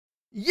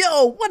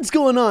Yo, what's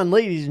going on,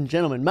 ladies and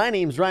gentlemen? My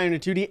name's Ryan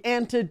Natuti,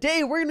 and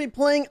today we're going to be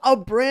playing a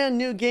brand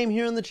new game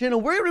here on the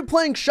channel. We're going to be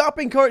playing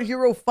Shopping Cart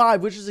Hero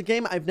 5, which is a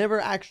game I've never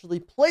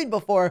actually played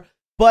before,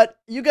 but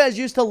you guys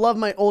used to love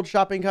my old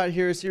Shopping Cart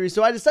Hero series,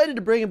 so I decided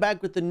to bring it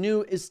back with the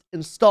new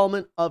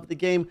installment of the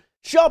game,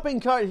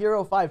 Shopping Cart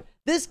Hero 5.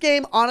 This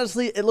game,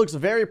 honestly, it looks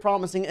very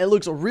promising. It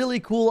looks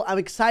really cool. I'm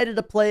excited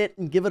to play it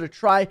and give it a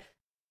try.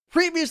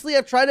 Previously,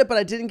 I've tried it, but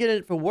I didn't get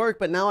it for work,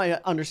 but now I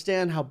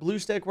understand how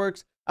BlueStack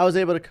works. I was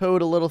able to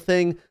code a little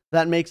thing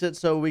that makes it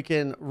so we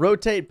can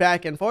rotate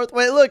back and forth.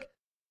 Wait, look,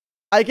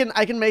 I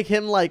can make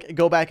him like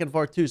go back and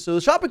forth too. So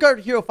the Shopping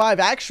Cart Hero 5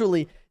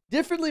 actually,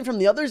 differently from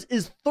the others,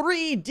 is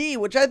 3D,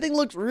 which I think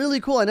looks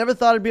really cool. I never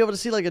thought I'd be able to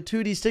see like a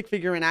 2D stick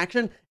figure in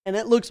action, and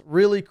it looks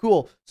really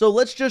cool. So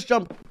let's just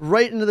jump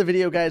right into the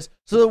video, guys.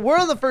 So we're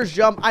on the first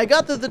jump. I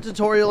got through the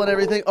tutorial and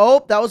everything.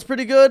 Oh, that was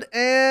pretty good.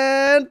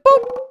 And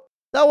boop.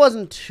 That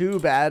wasn't too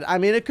bad. I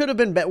mean, it could have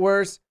been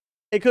worse.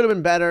 It could have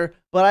been better,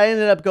 but I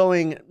ended up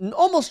going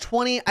almost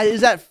 20.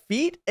 Is that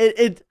feet?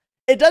 It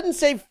doesn't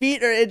say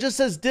feet, or it just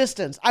says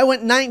distance. I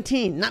went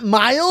 19. Not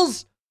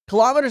miles?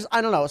 Kilometers?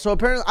 I don't know. So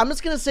apparently, I'm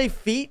just going to say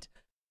feet.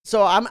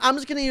 So I'm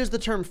just going to use the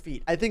term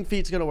feet. I think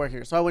feet's going to work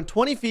here. So I went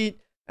 20 feet,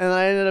 and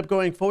I ended up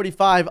going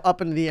 45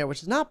 up into the air,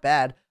 which is not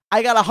bad.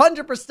 I got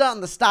 100%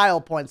 on the style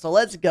point, so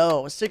let's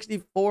go.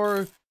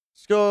 64.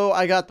 Let's go.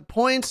 I got the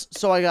points,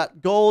 so I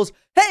got goals.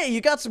 Hey,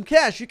 you got some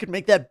cash. You can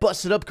make that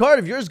busted up cart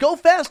of yours go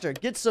faster.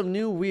 Get some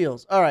new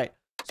wheels. All right.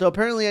 So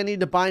apparently I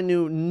need to buy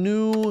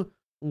new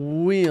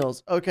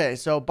wheels. Okay,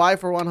 so buy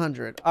for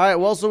 100. All right,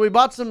 well, so we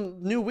bought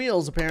some new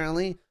wheels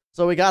apparently.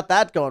 So we got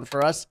that going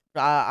for us.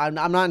 I'm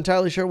not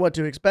entirely sure what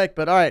to expect,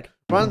 but all right.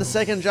 We're on the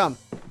second jump.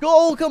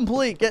 Goal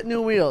complete. Get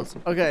new wheels.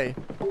 Okay.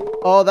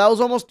 Oh, that was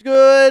almost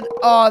good.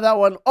 Oh, that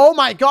one. Oh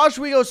my gosh,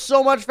 we go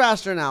so much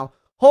faster now.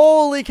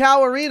 Holy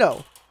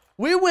cow-arino.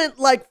 We went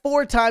like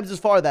 4 times as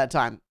far that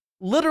time.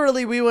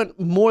 Literally, we went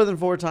more than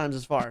 4 times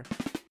as far.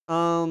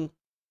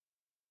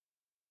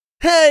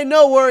 Hey,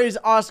 no worries,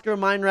 Oscar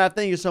Minecraft.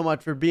 Thank you so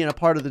much for being a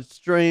part of the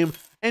stream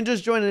and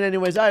just joining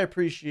anyways. I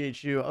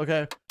appreciate you,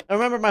 okay? I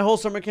remember my whole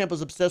summer camp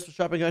was obsessed with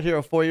Shopping Cart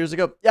Hero 4 years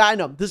ago. Yeah, I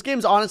know. This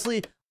game's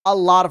honestly a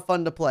lot of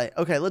fun to play.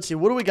 Okay, let's see.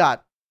 What do we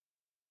got?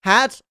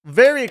 Hats,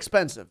 very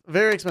expensive.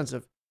 Very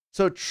expensive.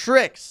 So,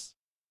 tricks.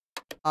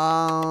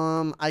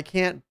 I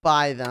can't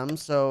buy them,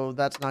 so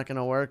that's not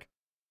gonna work.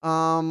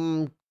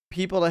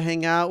 People to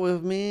hang out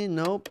with me.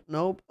 Nope.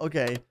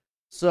 Okay,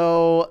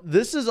 so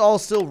this is all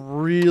still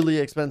really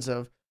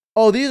expensive.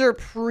 Oh, these are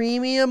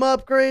premium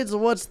upgrades.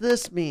 What's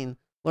this mean?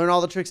 Learn all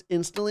the tricks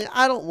instantly.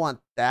 I don't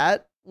want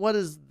that. What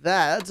is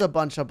that? That's a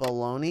bunch of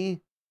baloney.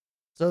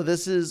 So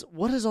this is,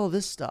 what is all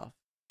this stuff?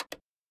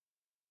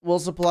 We'll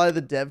supply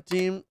the dev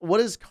team. What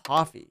is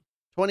coffee?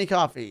 20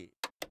 coffee.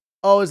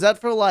 Oh, is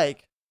that for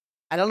like,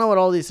 I don't know what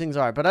all these things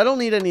are, but I don't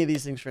need any of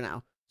these things for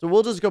now. So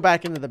we'll just go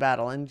back into the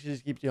battle and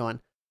just keep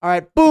going. All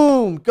right,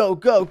 boom, go,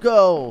 go,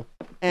 go.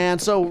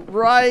 And so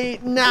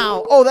right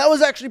now, oh, that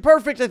was actually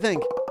perfect, I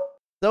think.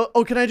 So,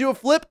 oh, can I do a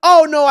flip?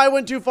 Oh, no, I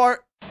went too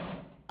far.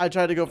 I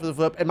tried to go for the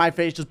flip, and my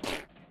face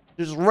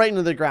just right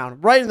into the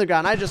ground. Right in the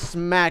ground. I just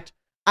smacked.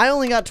 I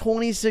only got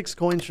 26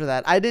 coins for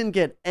that. I didn't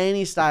get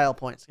any style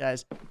points,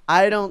 guys.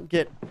 I don't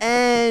get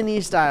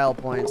any style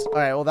points. All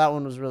right, well, that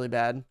one was really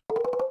bad.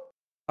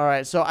 All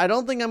right, so I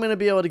don't think I'm going to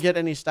be able to get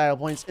any style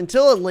points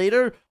until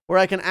later where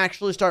I can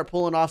actually start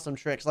pulling off some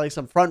tricks, like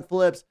some front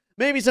flips,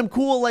 maybe some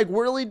cool, like,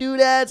 whirly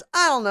doodads.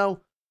 I don't know.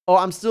 Oh,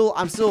 I'm still,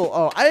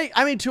 oh,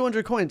 I made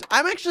 200 coins.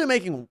 I'm actually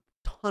making a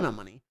ton of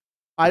money.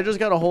 I just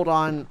got to hold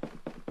on.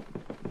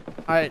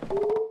 All right.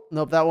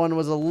 Nope, that one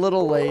was a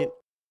little late.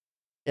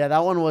 Yeah,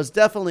 that one was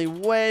definitely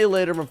way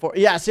later before.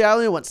 Yeah, see, I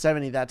only went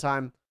 70 that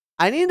time.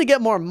 I need to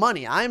get more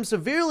money. I am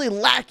severely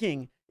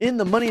lacking in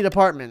the money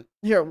department.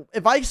 Here,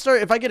 if I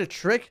get a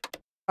trick,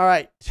 all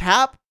right,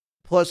 tap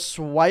plus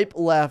swipe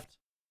left,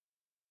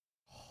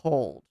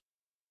 hold.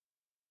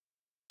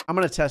 I'm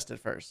going to test it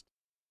first.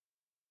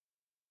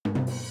 All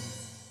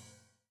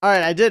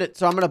right, I did it.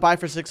 So I'm going to buy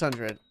for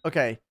 600.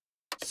 Okay.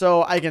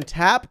 So I can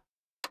tap.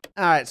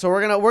 All right, so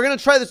we're going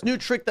to try this new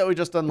trick that we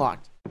just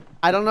unlocked.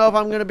 I don't know if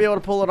I'm going to be able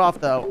to pull it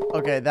off though.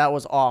 Okay, that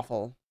was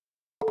awful.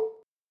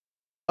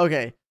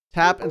 Okay,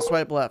 tap and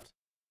swipe left.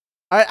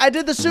 All right, I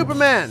did the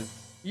Superman.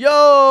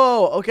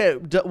 Yo, okay,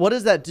 what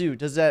does that do?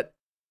 Does that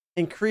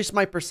increase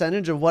my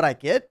percentage of what I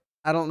get?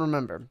 I don't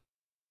remember.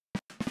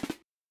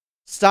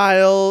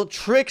 Style,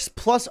 tricks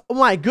plus, oh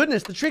my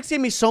goodness, the tricks gave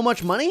me so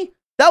much money?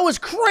 That was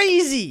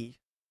crazy.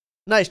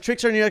 Nice,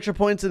 tricks earn you extra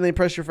points and they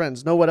impress your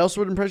friends. Know what else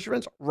would impress your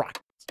friends?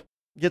 Rockets.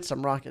 Get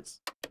some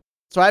rockets.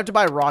 So I have to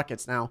buy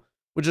rockets now,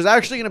 which is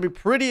actually going to be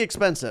pretty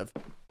expensive.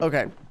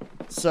 Okay,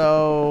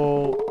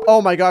 so,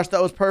 oh my gosh,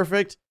 that was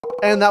perfect.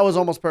 And that was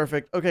almost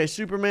perfect. Okay,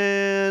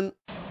 Superman.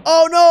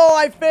 Oh no,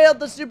 I failed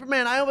the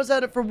Superman. I almost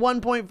had it for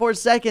 1.4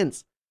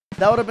 seconds.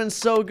 That would have been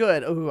so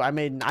good. Ooh, I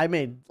made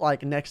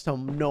like next to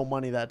no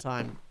money that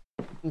time.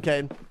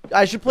 Okay,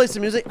 I should play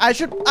some music. I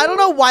don't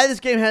know why this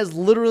game has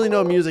literally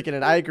no music in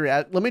it. I agree.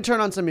 Let me turn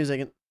on some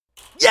music.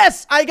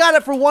 Yes, I got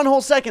it for 1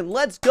 whole second.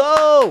 Let's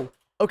go.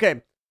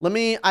 Okay,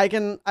 I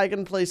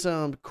can play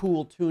some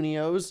cool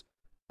tunios.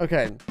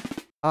 Okay.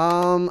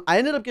 I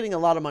ended up getting a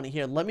lot of money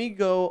here. Let me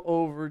go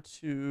over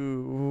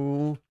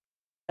to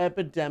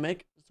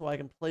Epidemic so I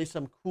can play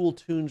some cool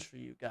tunes for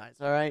you guys,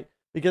 all right?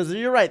 Because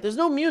you're right, there's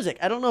no music.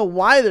 I don't know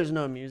why there's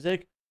no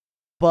music,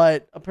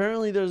 but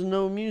apparently there's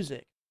no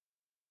music.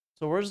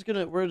 So we're just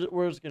gonna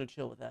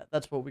chill with that.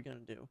 That's what we're gonna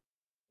do.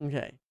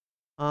 Okay.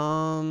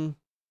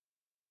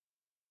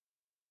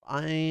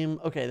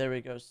 Okay, there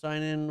we go.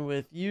 Sign in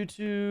with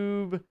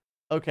YouTube.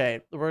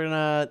 Okay,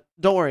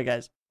 don't worry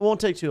guys. It won't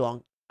take too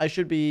long. I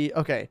should be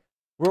okay.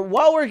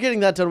 While we're getting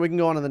that done, we can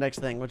go on to the next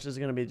thing, which is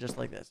gonna be just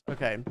like this.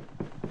 Okay.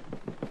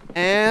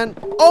 And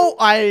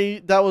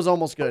that was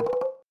almost good.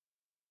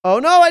 Oh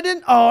no, I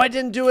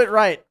didn't do it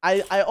right.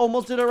 I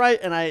almost did it right,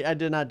 and I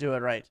did not do it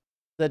right.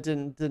 That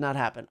did not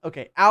happen.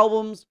 Okay,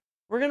 albums.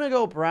 We're gonna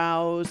go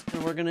browse,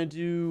 and we're gonna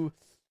do.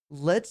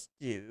 Let's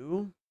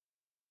do.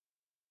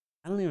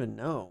 I don't even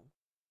know.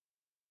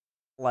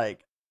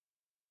 Like,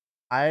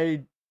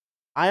 I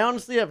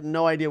honestly have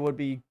no idea what would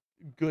be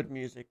good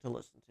music to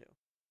listen to.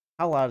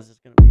 How loud is this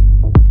gonna be?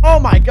 Oh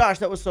my gosh,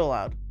 that was so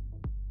loud.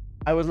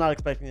 I was not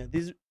expecting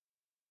that.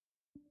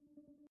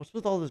 What's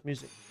with all this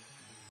music?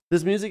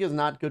 This music is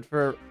not good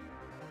for.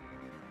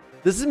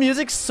 This is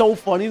music so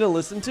funny to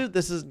listen to.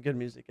 This isn't good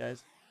music,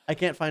 guys. I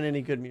can't find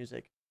any good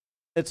music.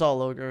 It's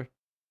all ogre.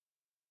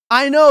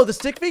 I know, the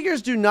stick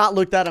figures do not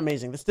look that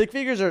amazing. The stick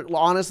figures are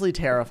honestly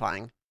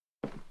terrifying.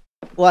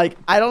 Like,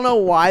 I don't know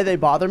why they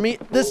bother me.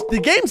 The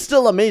game's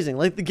still amazing.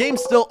 Like, the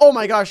game's still, oh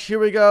my gosh, here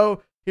we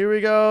go. Here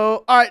we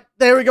go. All right,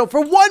 there we go.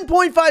 For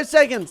 1.5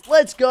 seconds,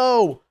 let's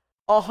go.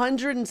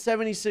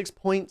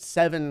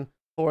 176.7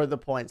 for the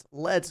points.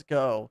 Let's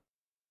go.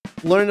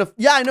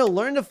 Yeah, I know,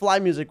 learn to fly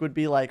music would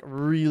be like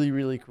really,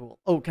 really cool.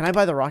 Oh, can I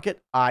buy the rocket?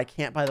 I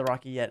can't buy the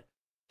rocket yet.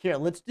 Here,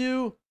 we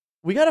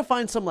gotta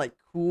find some like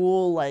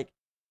cool,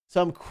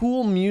 some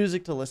cool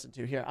music to listen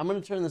to. Here, I'm gonna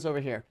turn this over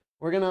here.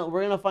 We're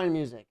gonna find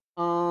music.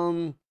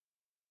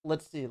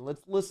 Let's see.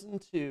 Let's listen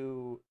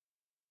to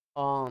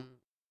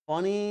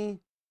funny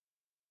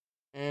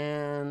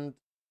and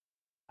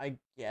I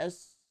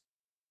guess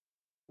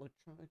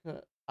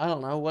electronica. I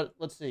don't know what.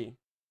 Let's see.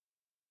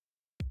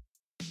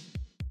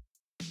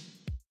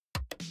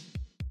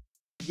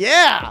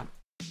 Yeah,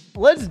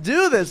 let's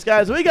do this,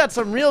 guys. We got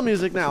some real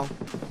music now.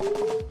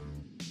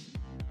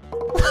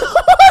 What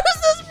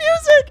is this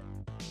music?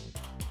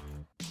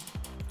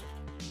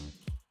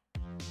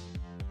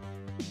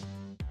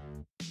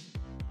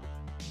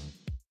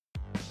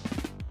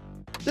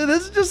 Dude,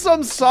 this is just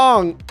some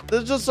song.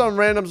 This is just some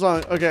random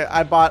song. Okay,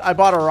 I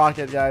bought a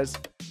rocket, guys.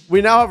 We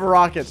now have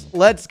rockets.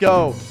 Let's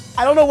go.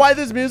 I don't know why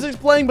this music's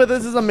playing, but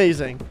this is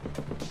amazing.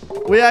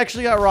 We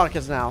actually got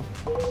rockets now.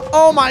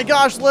 Oh my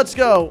gosh, let's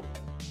go.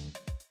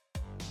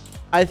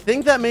 I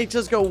think that makes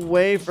us go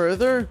way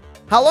further.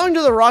 How long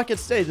do the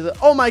rockets stay?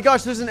 Oh my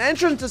gosh, there's an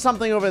entrance to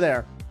something over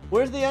there.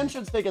 Where's the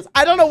entrance take us?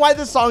 I don't know why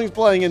this song is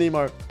playing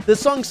anymore. This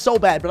song's so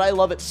bad, but I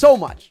love it so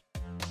much.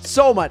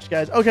 So much,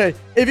 guys. Okay,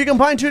 if you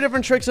combine 2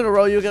 different tricks in a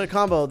row, you'll get a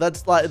combo.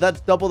 That's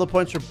double the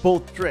points for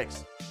both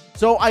tricks.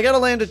 So I gotta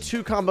land a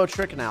 2 combo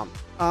trick now.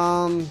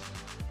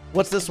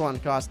 What's this one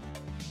cost?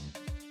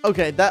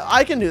 Okay,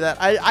 I can do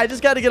that. I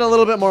just gotta get a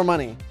little bit more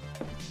money.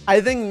 I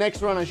think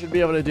next run I should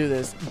be able to do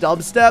this.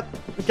 Dubstep.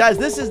 Guys,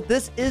 this is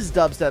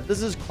dubstep.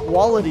 This is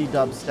quality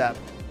dubstep.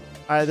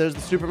 All right, there's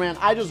the Superman.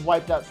 I just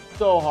wiped out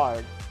so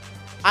hard.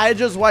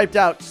 Guys.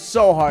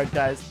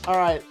 All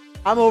right,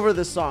 I'm over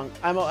this song.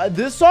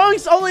 This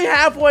song's only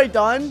halfway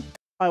done.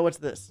 All right, what's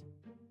this?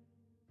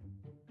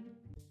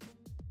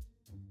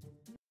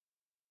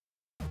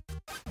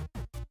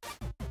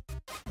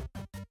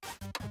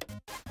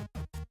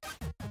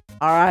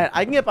 All right,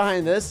 I can get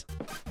behind this.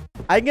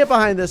 I can get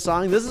behind this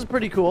song. This is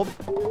pretty cool.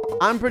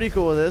 I'm pretty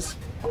cool with this.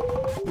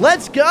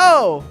 Let's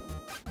go.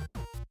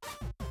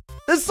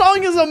 This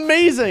song is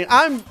amazing.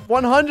 I'm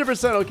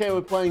 100% okay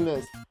with playing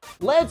this.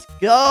 Let's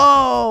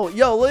go.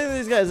 Yo, look at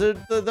these guys. They're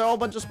all a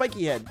bunch of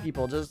spiky head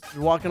people just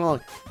walking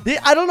along.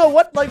 I don't know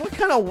what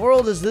kind of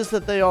world is this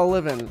that they all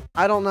live in?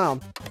 I don't know.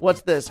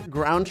 What's this?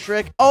 Ground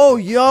trick? Oh,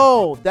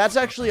 yo, that's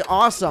actually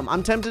awesome.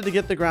 I'm tempted to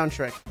get the ground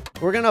trick.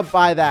 We're gonna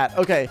buy that.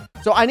 Okay,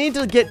 so I need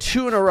to get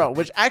 2 in a row,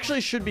 which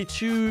actually should be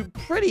 2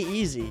 pretty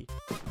easy.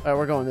 All right,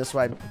 we're going this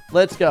way.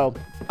 Let's go.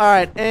 All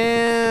right,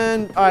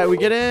 we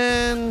get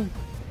in.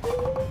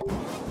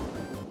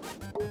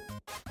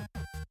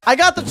 I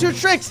got the 2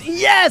 tricks.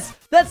 Yes,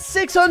 that's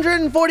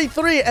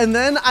 643. And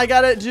then I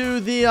gotta do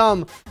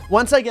the,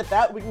 once I get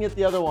that, we can get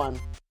the other one.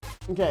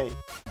 Okay.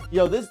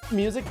 Yo, this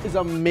music is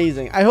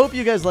amazing. I hope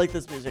you guys like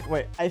this music.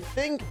 Wait, I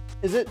think,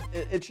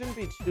 it shouldn't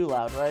be too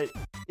loud, right?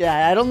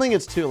 Yeah, I don't think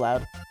it's too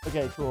loud.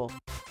 Okay, cool.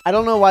 I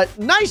don't know why.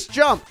 Nice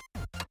jump.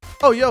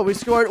 Oh, yo, we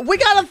scored. We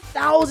got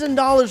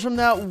 $1,000 from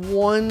that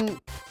one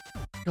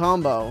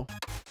combo.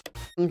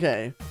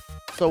 Okay.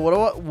 So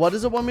what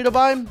does it want me to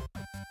buy?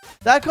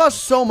 That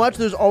costs so much.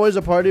 There's always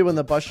a party when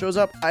the bus shows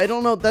up. I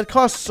don't know. That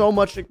costs so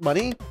much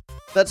money.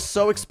 That's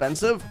so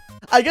expensive.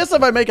 I guess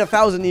if I make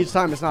 1,000 each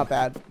time, it's not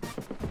bad.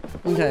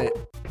 Okay.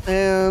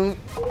 And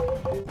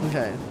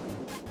okay.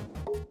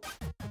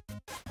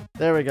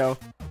 There we go.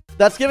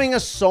 That's giving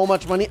us so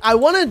much money. I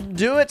want to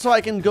do it so I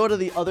can go to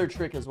the other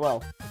trick as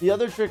well. The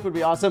other trick would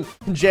be awesome.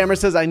 Jammer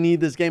says I need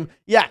this game.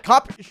 Yeah,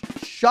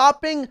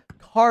 Shopping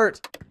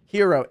Cart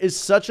Hero is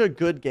such a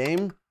good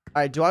game.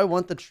 All right, do I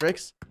want the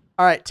tricks?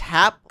 All right,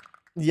 tap.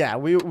 Yeah,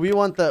 we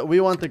want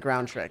the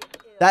ground trick.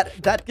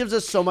 That gives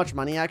us so much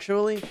money,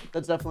 actually.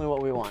 That's definitely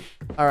what we want.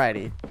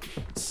 Alrighty.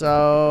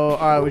 So,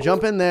 all right, we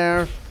jump in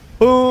there.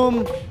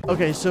 Boom.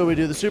 Okay, so we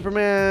do the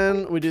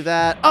Superman. We do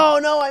that.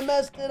 Oh, no, I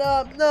messed it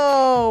up.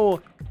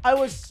 No. I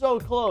was so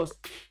close.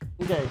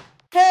 Okay.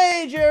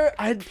 Hey, Jared.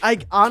 I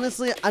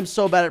honestly, I'm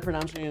so bad at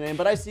pronouncing your name,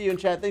 but I see you in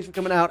chat. Thanks for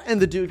coming out. And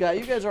the dude guy.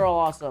 You guys are all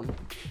awesome.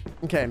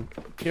 Okay,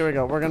 here we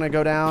go. We're going to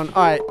go down.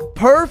 All right.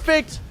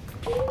 Perfect.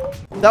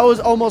 That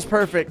was almost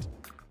perfect.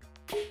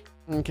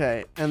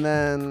 Okay, and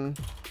then...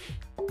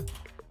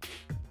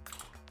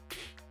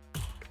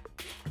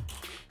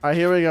 All right,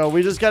 here we go.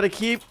 We just got to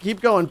keep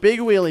going. Big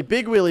wheelie,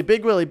 big wheelie,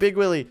 big wheelie, big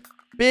wheelie,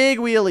 big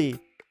wheelie.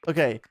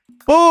 Okay,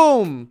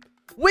 boom.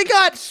 We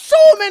got so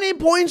many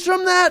points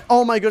from that.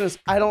 Oh my goodness.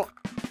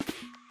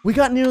 We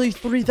got nearly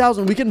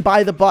 3,000. We can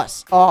buy the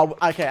bus. Oh,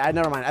 okay.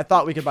 Never mind. I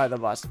thought we could buy the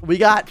bus. We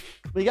got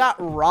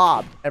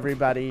robbed,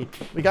 everybody.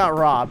 We got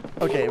robbed.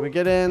 Okay, we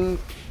get in.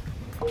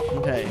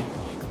 Okay.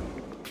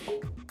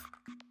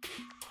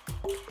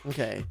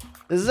 Okay.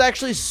 This is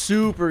actually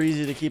super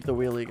easy to keep the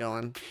wheelie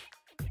going.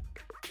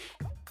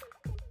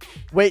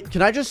 Wait,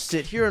 can I just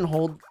sit here and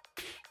hold?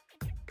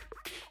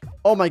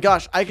 Oh my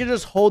gosh, I can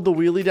just hold the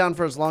wheelie down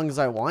for as long as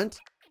I want?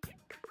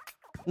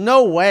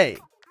 No way.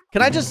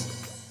 Can I just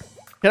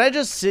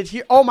sit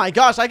here? Oh my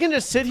gosh, I can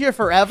just sit here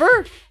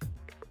forever?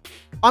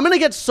 I'm gonna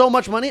get so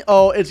much money.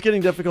 Oh, it's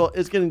getting difficult.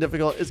 It's getting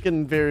difficult. It's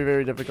getting very,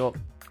 very difficult.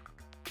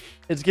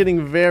 It's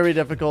getting very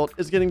difficult.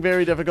 It's getting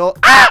very difficult.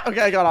 Ah!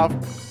 Okay, I got off.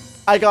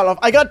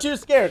 I got too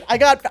scared.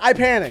 I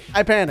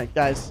panicked,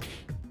 guys.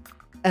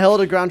 I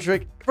held a ground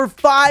trick for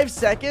 5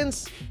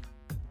 seconds.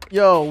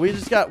 Yo, we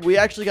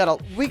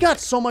got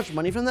so much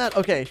money from that.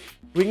 Okay,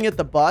 we can get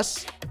the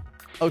bus.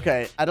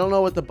 Okay, I don't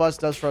know what the bus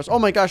does for us. Oh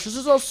my gosh, this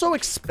is all so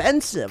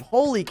expensive.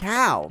 Holy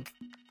cow.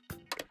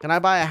 Can I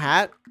buy a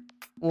hat?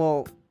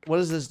 Well, what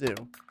does this do?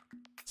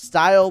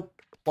 Style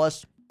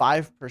plus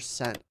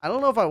 5%. I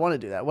don't know if I want to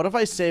do that. What if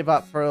I save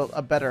up for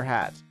a better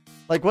hat?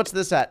 Like, what's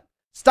this at?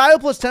 Style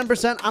plus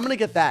 10%. I'm gonna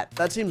get that.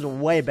 That seems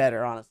way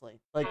better, honestly.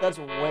 Like, that's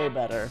way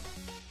better.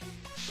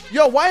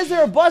 Yo, why is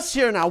there a bus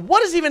here now?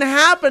 What is even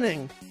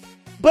happening?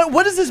 But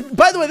what is this?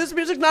 By the way, this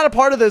music's not a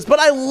part of this, but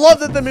I love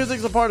that the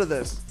music's a part of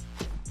this.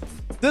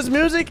 This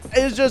music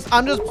is just,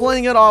 I'm just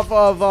playing it off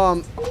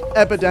of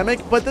Epidemic,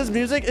 but this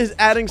music is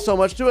adding so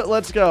much to it.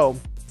 Let's go.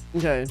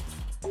 Okay.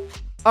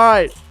 All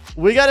right.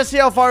 We got to see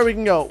how far we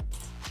can go.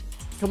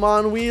 Come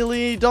on,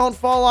 wheelie. Don't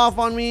fall off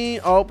on me.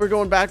 Oh, we're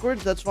going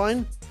backwards. That's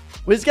fine.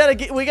 We just got to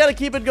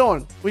keep it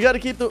going. We got to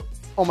keep the,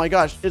 oh my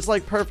gosh. It's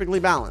like perfectly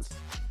balanced.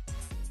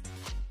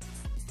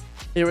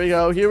 Here we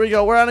go. Here we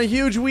go. We're on a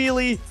huge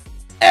wheelie.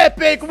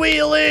 Epic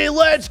wheelie.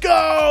 Let's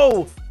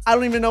go. I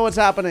don't even know what's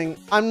happening.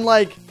 I'm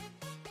like,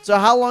 so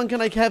how long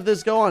can I have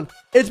this go on?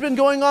 It's been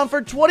going on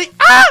for 20.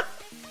 Ah!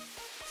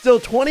 Still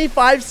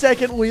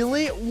 25-second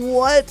wheelie.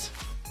 What?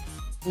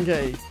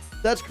 Okay.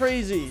 That's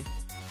crazy.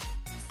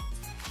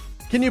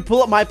 Can you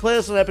pull up my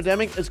playlist on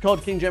Epidemic? It's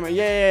called King Jammer.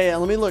 Yeah.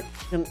 Let me look.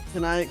 Can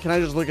I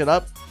just look it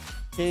up?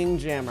 King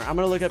Jammer. I'm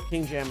going to look up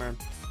King Jammer.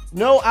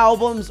 No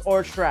albums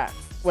or tracks.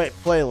 Wait,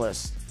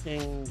 playlist.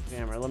 King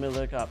Jammer. Let me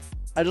look up.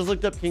 I just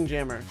looked up King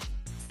Jammer.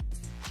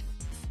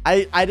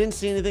 I didn't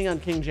see anything on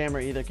King Jammer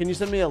either. Can you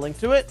send me a link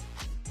to it?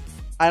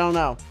 I don't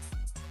know.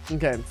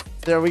 Okay.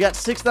 There, we got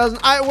 6,000.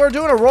 We're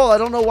doing a roll. I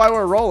don't know why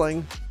we're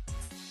rolling.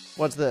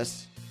 What's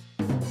this?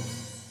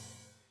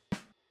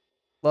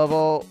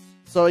 Level.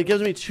 So it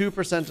gives me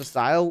 2% to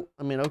style.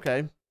 I mean,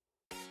 okay.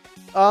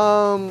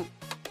 Oh,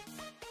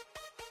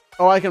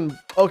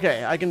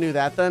 okay, I can do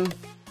that then.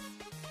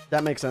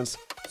 That makes sense.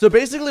 So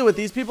basically what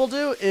these people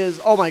do is,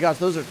 oh my gosh,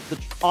 those are the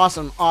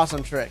awesome,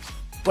 awesome tricks.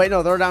 Wait,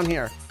 no, they're down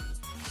here.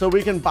 So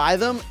we can buy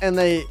them and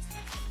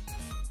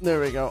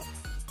there we go.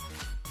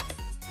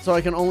 So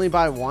I can only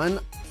buy one,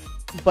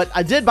 but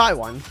I did buy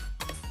one.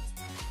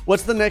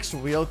 What's the next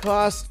wheel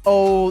cost?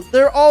 Oh,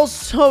 they're all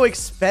so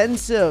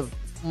expensive.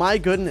 My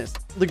goodness.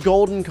 The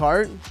golden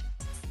cart.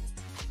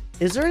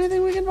 Is there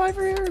anything we can buy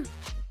for here?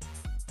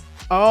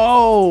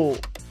 Oh,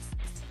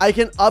 I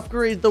can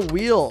upgrade the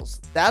wheels.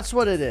 That's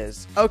what it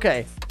is.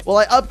 Okay. Well,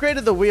 I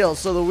upgraded the wheels,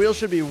 so the wheels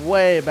should be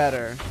way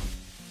better.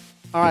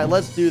 All right,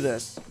 let's do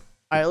this.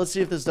 All right, let's see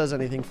if this does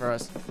anything for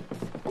us.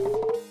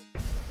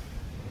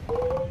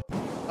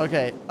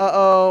 Okay.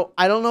 Uh-oh.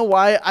 I don't know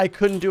why I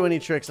couldn't do any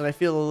tricks, and I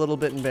feel a little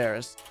bit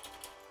embarrassed.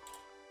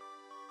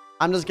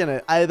 I'm just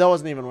gonna... that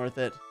wasn't even worth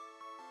it.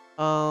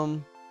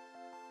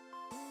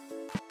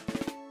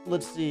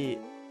 Let's see.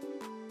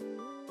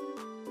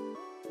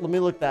 Let me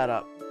look that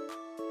up.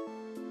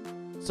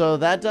 So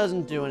that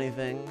doesn't do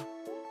anything.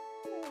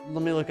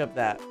 Let me look up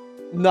that.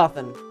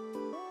 Nothing.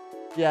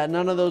 Yeah,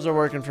 none of those are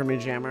working for me,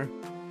 Jammer.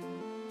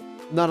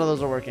 None of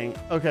those are working.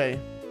 Okay.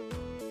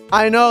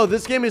 I know,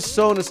 this game is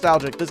so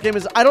nostalgic. This game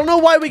is, I don't know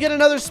why we get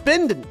another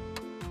spin.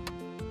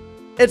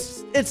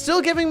 It's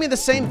still giving me the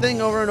same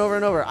thing over and over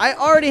and over. I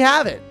already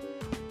have it.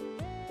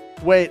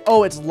 Wait,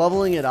 oh, it's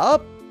leveling it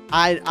up?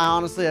 I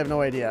honestly have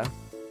no idea.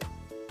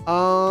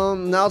 Now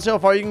let's see how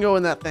far you can go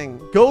in that thing.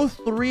 Go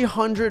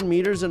 300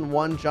 meters in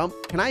one jump.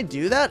 Can I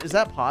do that? Is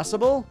that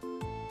possible?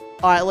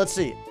 All right, let's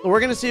see. We're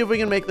gonna see if we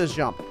can make this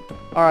jump.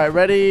 All right,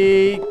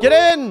 ready,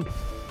 get in.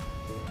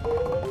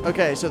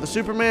 Okay, so the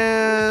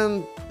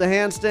Superman, the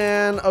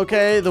handstand,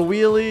 okay, the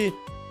wheelie.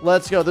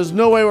 Let's go. There's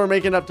no way we're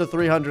making up to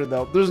 300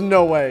 though. There's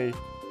no way.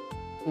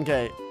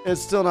 Okay,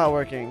 it's still not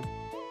working.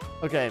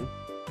 Okay.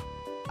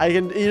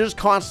 You just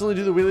constantly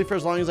do the wheelie for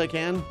as long as I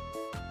can.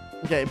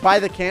 Okay, buy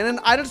the cannon.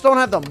 I just don't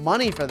have the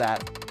money for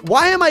that.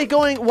 Why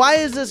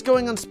is this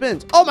going on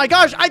spins? Oh my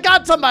gosh, I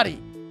got somebody.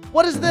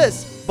 What is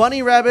this?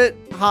 Bunny rabbit,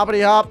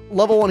 hoppity hop,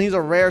 level 1, he's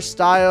a rare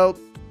style.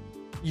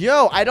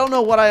 Yo, I don't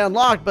know what I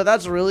unlocked, but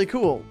that's really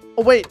cool.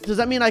 Oh wait, does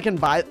that mean I can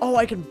buy? Oh,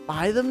 I can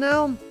buy them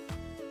now?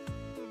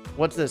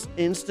 What's this?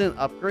 Instant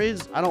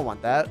upgrades? I don't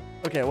want that.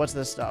 Okay, what's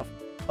this stuff?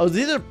 Oh,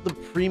 these are the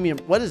premium.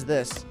 What is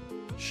this?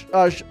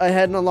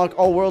 Ahead and unlock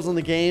all worlds in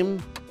the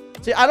game.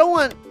 See, I don't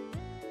want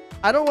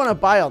to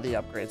buy all the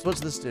upgrades. What's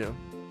this do?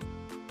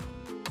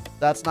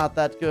 That's not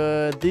that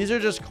good. These are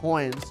just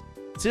coins.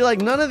 See,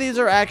 like, none of these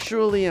are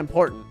actually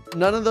important.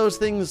 None of those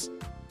things.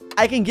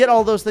 I can get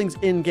all those things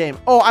in game.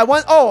 Oh,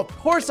 of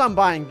course I'm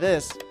buying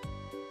this.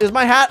 Is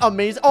my hat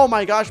amazing? Oh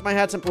my gosh, my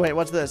hat's, wait,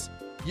 what's this?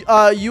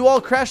 You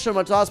all crash so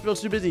much, the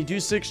hospital's too busy. Do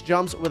 6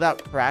 jumps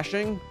without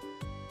crashing.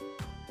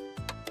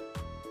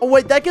 Oh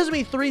wait, that gives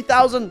me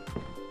 3,000.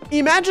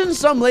 Imagine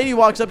some lady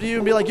walks up to you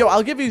and be like, yo,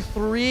 I'll give you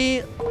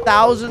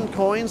 3,000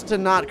 coins to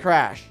not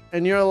crash.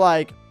 And you're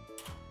like,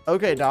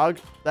 okay, dog,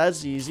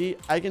 that's easy.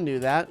 I can do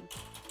that.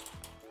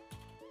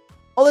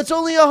 Oh, that's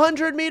only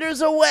 100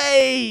 meters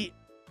away.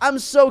 I'm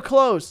so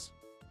close.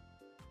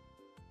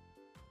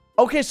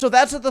 Okay, so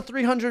that's at the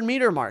 300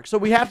 meter mark. So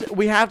we have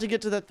to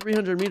get to that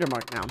 300 meter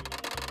mark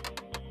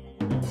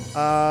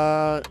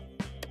now.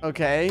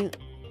 Okay.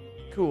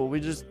 Cool. We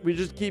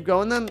just keep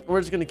going then?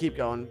 We're just gonna keep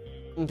going.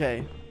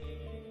 Okay.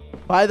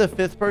 By the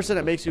 5th person,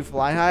 it makes you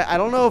fly high. I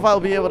don't know if I'll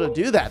be able to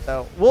do that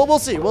though. We'll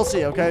see. We'll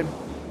see, okay?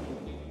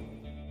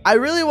 I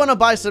really want to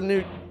buy some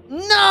new.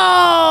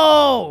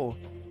 No!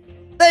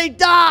 They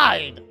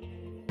died!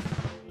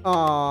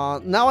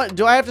 Now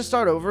do I have to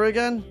start over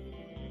again?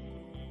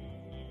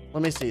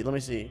 Let me see. Let me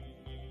see.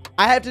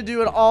 I have to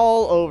do it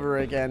all over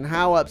again.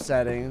 How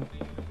upsetting.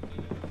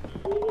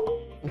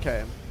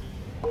 Okay.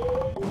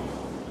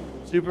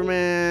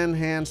 Superman,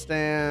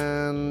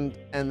 handstand,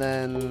 and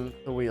then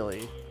the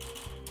wheelie.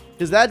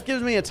 Because that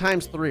gives me a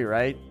 ×3,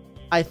 right?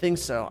 I think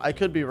so. I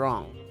could be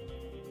wrong.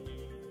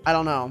 I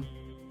don't know.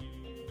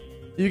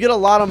 You get a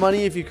lot of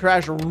money if you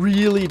crash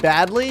really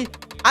badly.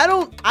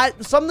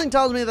 Something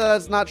tells me that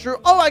that's not true.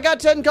 Oh, I got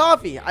 10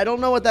 coffee. I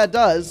don't know what that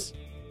does.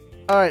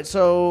 All right,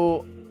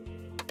 so...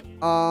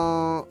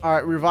 all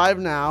right, revive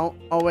now.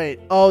 Oh,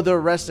 wait. Oh,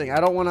 they're resting. I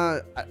don't want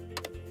to...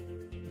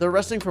 They're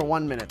resting for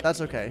 1 minute.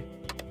 That's okay.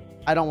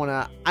 I don't want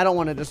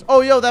to just...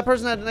 Oh, yo, that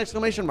person had an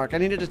exclamation mark. I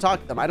needed to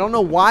talk to them. I don't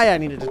know why I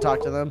needed to talk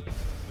to them,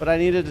 but I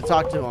needed to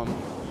talk to them.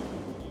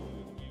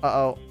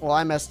 Uh-oh. Well,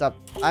 I messed up.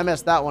 I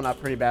messed that one up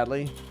pretty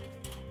badly.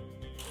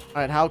 All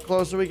right, how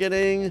close are we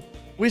getting?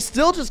 We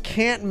still just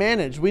can't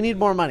manage. We need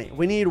more money.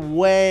 We need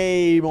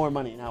way more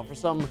money now for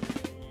some...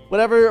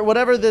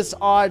 Whatever this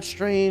odd,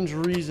 strange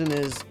reason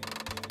is.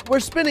 We're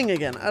spinning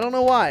again. I don't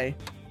know why.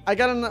 I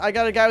got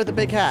a guy with a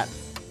big hat.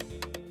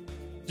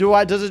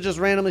 Does it just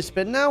randomly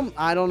spin now?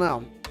 I don't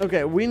know.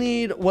 Okay, we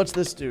need, what's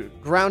this do?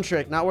 Ground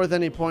trick, not worth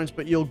any points,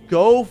 but you'll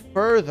go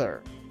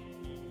further.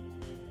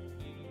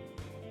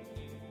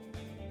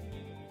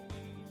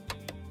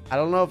 I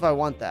don't know if I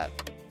want that.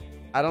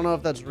 I don't know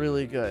if that's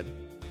really good.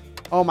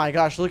 Oh my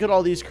gosh, look at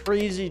all these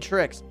crazy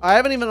tricks. I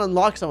haven't even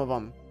unlocked some of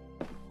them.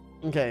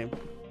 Okay.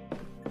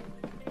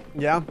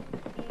 Yeah.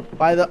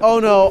 Oh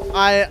no,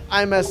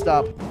 I messed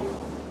up.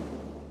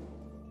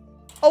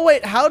 Oh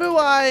wait, how do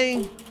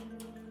I...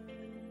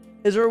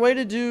 Is there a way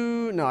to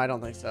do... No, I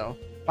don't think so.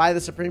 Buy the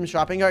Supreme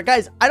Shopping Cart.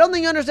 Guys, I don't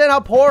think you understand how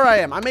poor I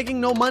am. I'm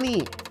making no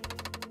money.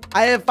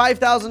 I have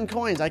 5,000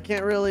 coins. I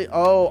can't really...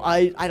 Oh,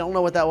 I don't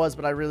know what that was,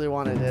 but I really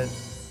wanted it.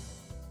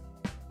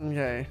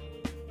 Okay.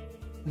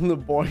 The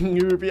Boing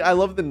Rupee. I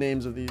love the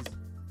names of these.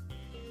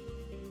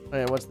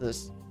 Okay, what's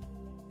this?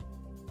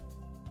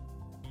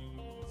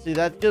 See,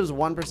 that gives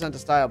 1% to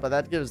style, but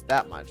that gives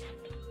that much.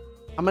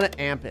 I'm going to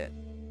amp it.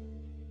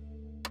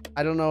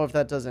 I don't know if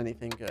that does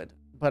anything good.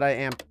 But I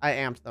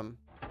amped them.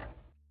 All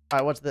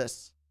right, what's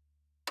this?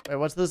 Wait,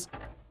 what's this?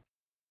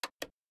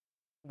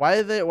 Why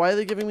are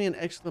they giving me an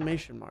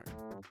exclamation mark?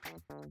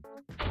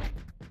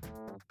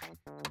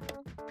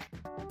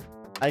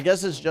 I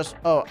guess it's just,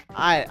 oh,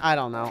 I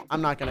don't know.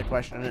 I'm not gonna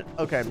question it.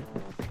 Okay.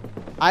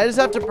 I just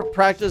have to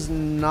practice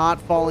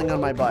not falling on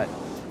my butt.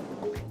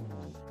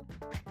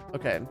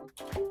 Okay.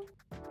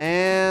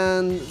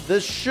 And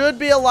this should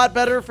be a lot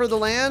better for the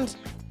land.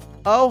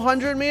 Oh,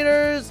 100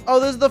 meters.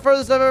 Oh, this is the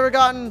furthest I've ever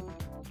gotten.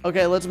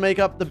 Okay, let's make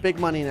up the big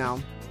money now.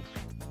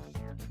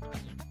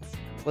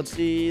 Let's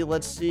see.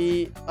 Let's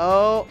see.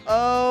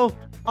 Oh.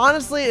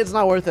 Honestly, it's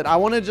not worth it. I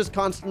want to just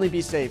constantly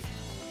be safe.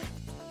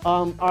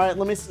 All right,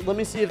 let me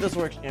see if this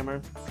works,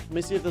 Jammer. Let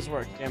me see if this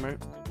works, Jammer.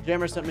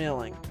 Jammer sent me a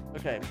link.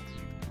 Okay.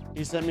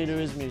 He sent me to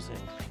his music.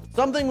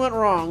 Something went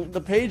wrong.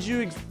 The page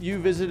you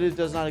visited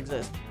does not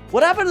exist.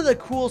 What happened to the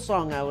cool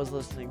song I was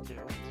listening to?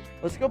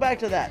 Let's go back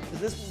to that.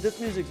 This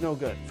music's no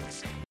good.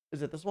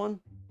 Is it this one?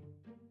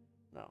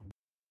 No.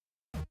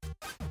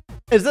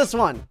 Is this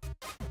one?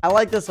 I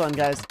like this one,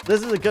 guys.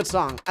 This is a good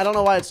song. I don't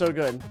know why it's so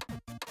good.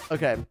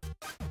 Okay.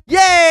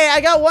 Yay!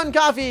 I got 1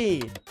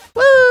 coffee!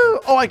 Woo!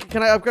 Oh,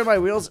 can I upgrade my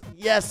wheels?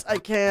 Yes, I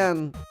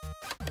can.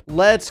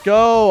 Let's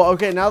go.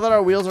 Okay, now that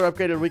our wheels are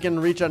upgraded, we can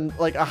reach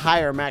a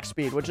higher max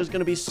speed, which is going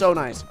to be so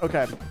nice.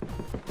 Okay.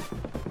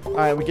 All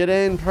right, we get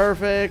in.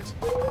 Perfect.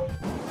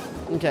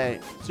 Okay.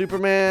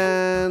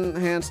 Superman,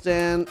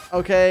 handstand.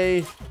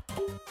 Okay.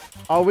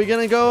 Are we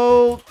going to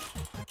go...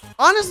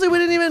 Honestly, we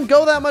didn't even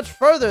go that much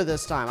further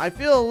this time. I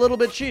feel a little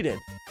bit cheated.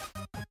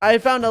 I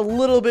found a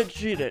little bit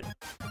cheated.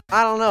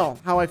 I don't know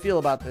how I feel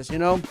about this, you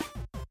know?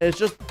 It's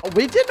just...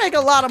 We did make a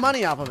lot of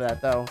money off of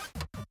that, though.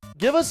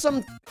 Give us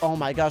some... Oh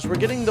my gosh, we're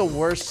getting the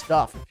worst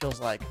stuff, it feels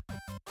like.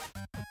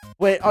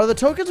 Wait, are the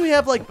tokens we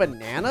have, like,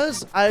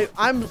 bananas?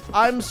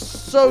 I'm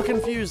so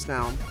confused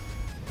now.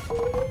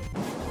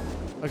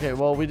 Okay,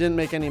 well, we didn't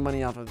make any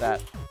money off of that.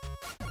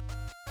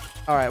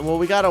 Alright, well,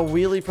 we got a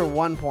wheelie for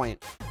 1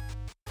 point.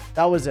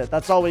 That was it.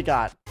 That's all we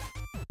got.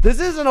 This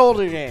is an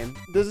older game.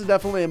 This is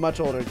definitely a much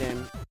older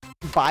game.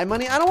 Buy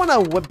money? I don't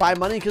want to buy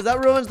money because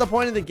that ruins the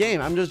point of the game.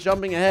 I'm just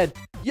jumping ahead.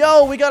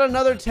 Yo, we got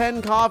another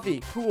 10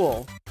 coffee.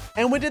 Cool.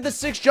 And we did the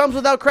 6 jumps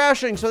without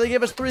crashing, so they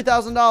gave us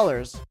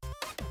 $3,000. All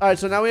right,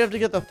 so now we have to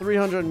get the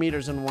 300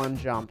 meters in 1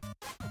 jump.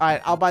 All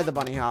right, I'll buy the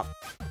bunny hop.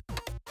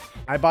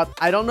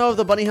 I don't know if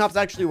the bunny hop's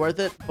actually worth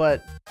it,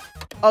 but...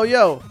 Oh,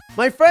 yo,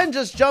 my friend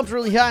just jumped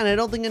really high, and I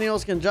don't think anyone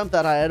else can jump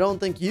that high. I don't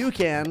think you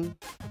can.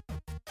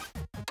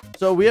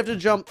 So we have to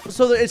jump...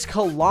 So it's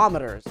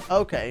kilometers.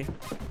 Okay.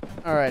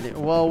 Alrighty.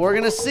 Well, we're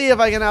going to see if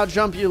I can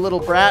outjump you, little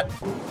brat.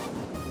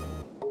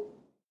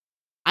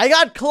 I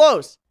got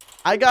close.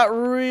 I got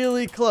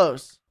really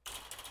close.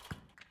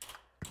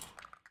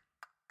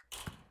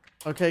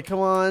 Okay, come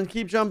on.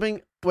 Keep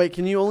jumping. Wait,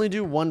 can you only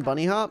do 1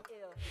 bunny hop?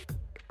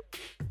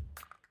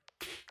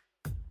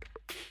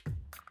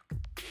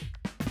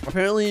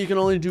 Apparently, you can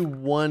only do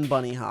 1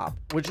 bunny hop,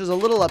 which is a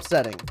little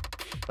upsetting.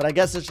 But I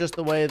guess it's just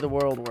the way the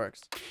world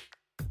works.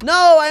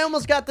 No, I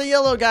almost got the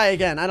yellow guy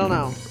again. I don't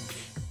know.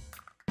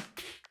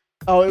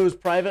 Oh, it was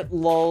private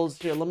lulz.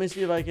 Here, let me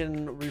see if I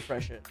can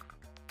refresh it.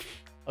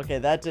 Okay,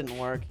 that didn't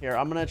work. Here,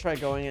 I'm going to try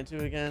going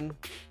into again.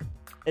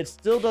 It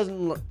still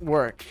doesn't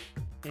work.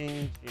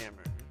 King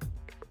Jammer.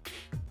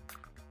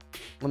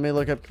 Let me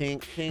look up King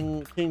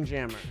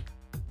Jammer.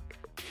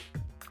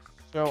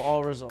 Show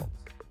all results.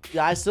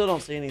 Yeah, I still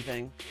don't see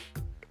anything.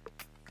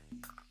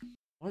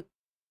 What?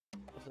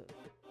 What's it?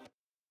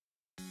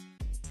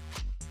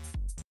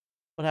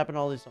 What happened to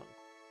all these songs?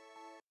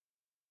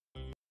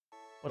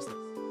 What's this?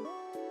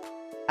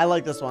 I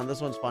like this one.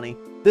 This one's funny.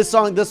 This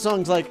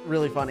song's like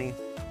really funny.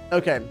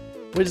 Okay,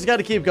 we just got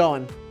to keep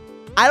going.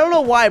 I don't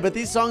know why, but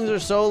these songs are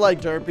so like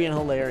derpy and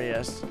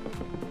hilarious.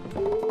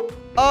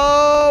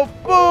 Oh,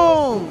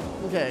 boom.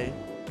 Okay.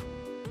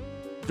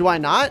 Do I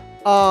not?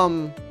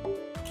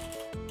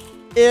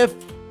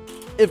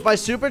 If my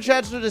super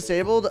chats are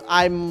disabled,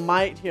 I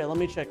might... Here, let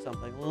me check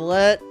something.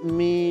 Let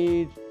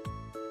me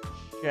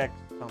check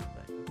something.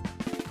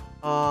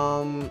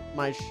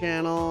 My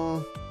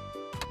channel...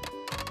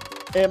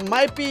 It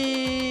might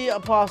be a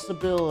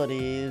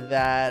possibility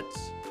that...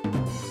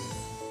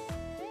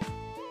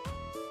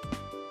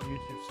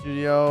 YouTube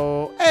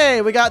Studio...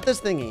 Hey, we got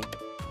this thingy.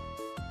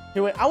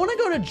 Here, wait. I want to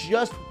go to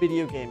just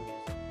video game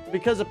music.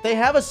 Because if they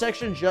have a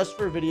section just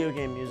for video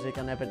game music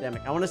on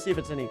Epidemic, I want to see if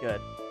it's any good.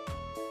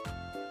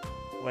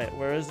 Wait,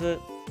 where is it?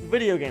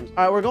 Video games.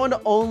 All right, we're going to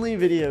only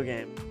video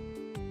games.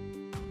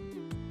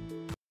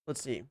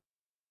 Let's see.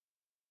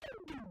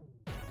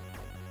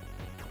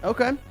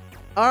 Okay.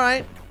 All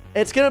right.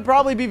 It's going to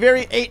probably be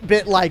very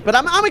 8-bit-like, but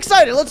I'm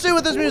excited. Let's see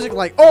what this music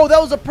like. Oh, that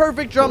was a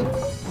perfect jump.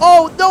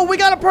 Oh, no, we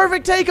got a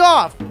perfect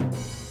takeoff.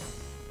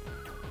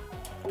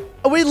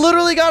 We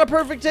literally got a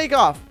perfect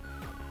takeoff.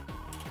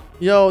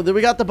 Yo, then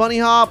we got the bunny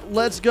hop.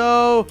 Let's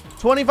go.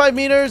 25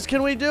 meters.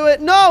 Can we do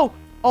it? No.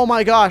 Oh,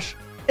 my gosh.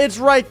 It's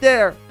right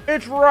there.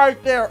 It's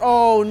right there.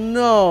 Oh,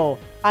 no.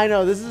 I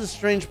know. This is a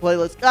strange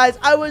playlist. Guys,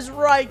 I was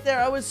right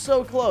there. I was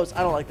so close.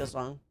 I don't like this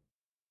song.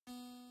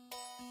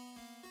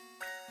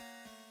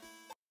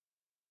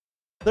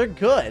 They're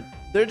good.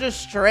 They're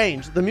just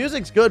strange. The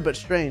music's good, but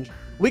strange.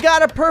 We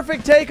got a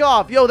perfect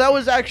takeoff. Yo, that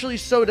was actually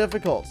so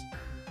difficult.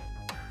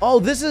 Oh,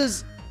 this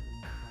is...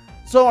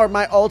 So are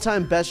my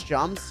all-time best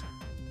jumps?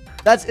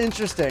 That's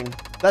interesting.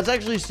 That's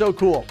actually so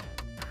cool.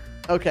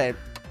 Okay.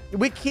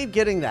 We keep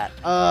getting that.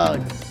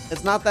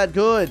 It's not that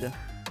good. All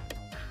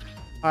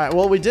right,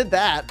 well, we did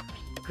that.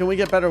 Can we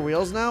get better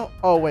wheels now?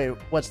 Oh, wait.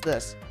 What's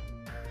this?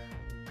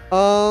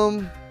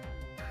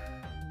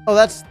 Oh,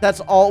 that's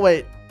all.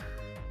 Wait.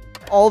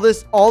 All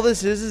this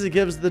is it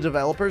gives the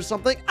developers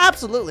something?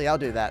 Absolutely, I'll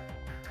do that.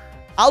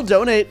 I'll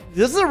donate.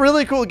 This is a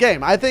really cool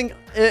game. I think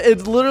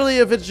it's literally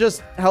if it's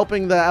just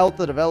helping out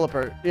the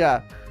developer.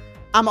 Yeah.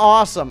 I'm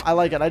awesome. I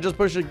like it. I just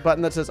push a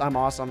button that says I'm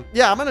awesome.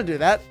 Yeah, I'm going to do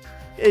that.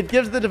 It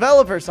gives the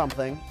developer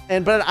something.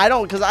 But I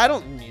don't, because I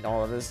don't need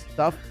all of this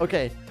stuff.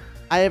 Okay.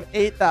 I have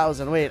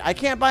 8,000. Wait, I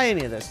can't buy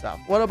any of this stuff.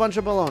 What a bunch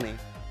of baloney.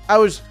 I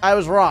was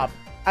robbed.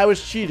 I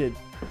was cheated.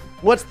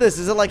 What's this?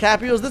 Is it like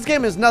Happy Wheels? This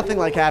game is nothing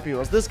like Happy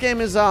Wheels. This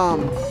game is, oh,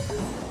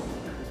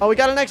 we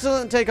got an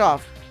excellent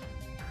takeoff.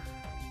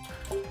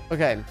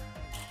 Okay.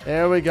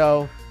 There we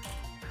go.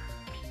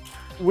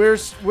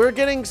 We're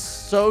getting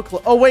so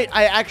close. Oh, wait.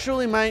 I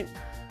actually might.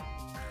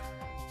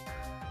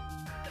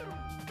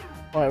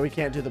 All right, we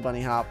can't do the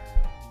bunny hop.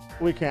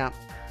 We can't.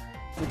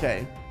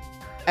 Okay.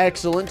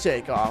 Excellent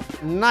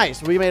takeoff.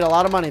 Nice. We made a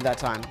lot of money that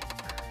time.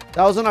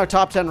 That was in our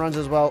top 10 runs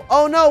as well.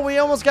 Oh, no. We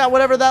almost got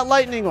whatever that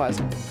lightning was.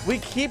 We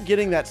keep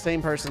getting that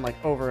same person like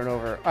over and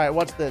over. All right,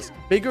 what's this?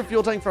 Bigger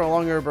fuel tank for a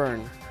longer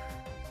burn.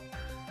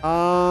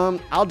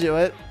 I'll do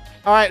it.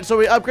 All right, so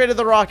we upgraded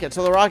the rocket.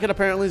 So the rocket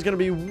apparently is going to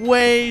be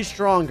way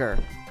stronger.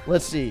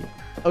 Let's see.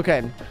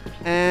 Okay.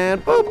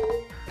 And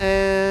boop.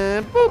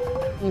 And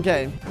boop.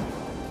 Okay.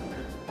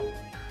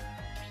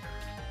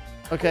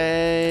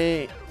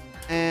 Okay.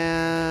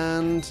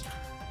 And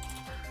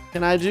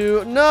can I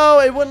do... No,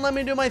 it wouldn't let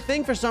me do my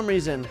thing for some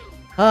reason.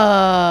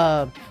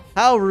 How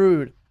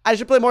rude. I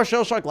should play more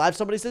Shell Shock Live,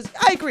 somebody says.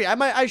 I agree.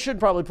 I should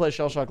probably play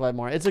Shell Shock Live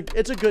more. It's a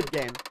good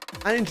game.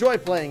 I enjoy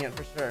playing it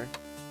for sure.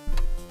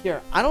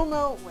 Here, I don't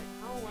know. Wait,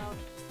 how loud?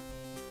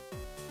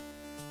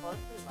 Oh, it's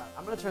pretty loud.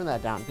 I'm gonna turn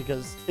that down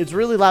because it's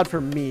really loud for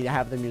me to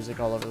have the music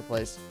all over the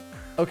place.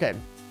 Okay.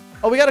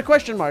 Oh, we got a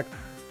question mark.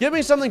 Give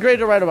me something great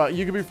to write about.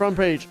 You could be front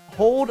page.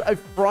 Hold a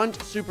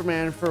front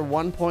Superman for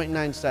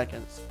 1.9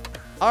 seconds.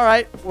 All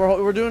right,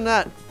 we're doing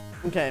that.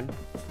 Okay.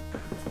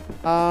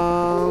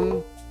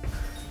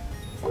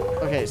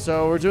 Okay,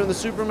 so we're doing the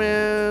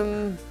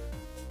Superman.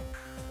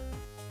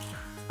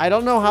 I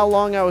don't know how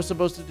long I was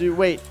supposed to do.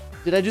 Wait,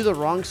 did I do the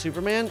wrong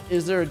Superman?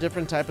 Is there a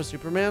different type of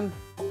Superman?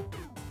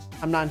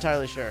 I'm not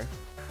entirely sure.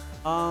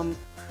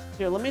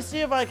 Here, let me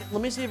see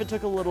if it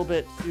took a little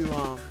bit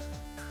to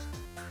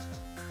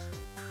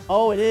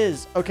Oh, it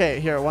is.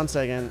 Okay, here, one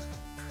second.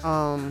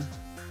 Yeah,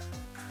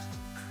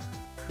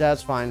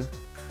 that's fine.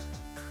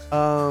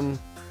 Oh.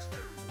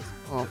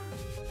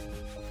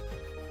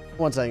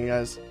 One second,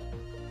 guys.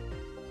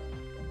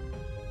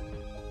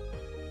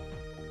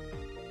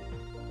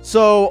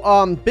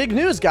 So, big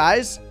news,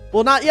 guys.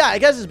 Well, I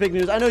guess it's big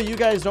news. I know you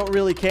guys don't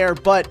really care,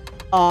 but,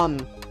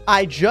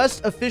 I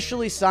just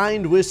officially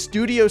signed with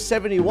Studio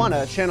 71,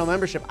 a channel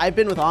membership. I've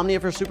been with Omnia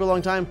for a super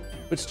long time,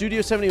 but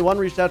Studio 71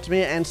 reached out to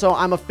me, and so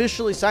I'm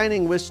officially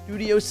signing with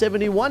Studio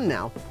 71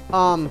 now.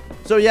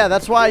 So yeah,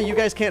 that's why you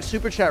guys can't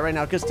super chat right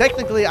now, because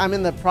technically I'm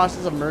in the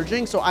process of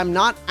merging, so I'm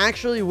not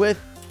actually with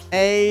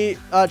a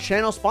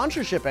channel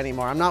sponsorship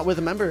anymore. I'm not with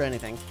a member or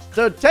anything.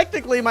 So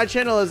technically my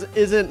channel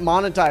isn't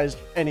monetized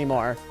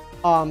anymore.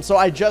 So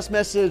I just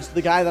messaged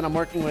the guy that I'm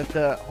working with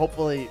to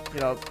hopefully,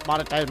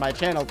 monetize my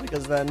channel,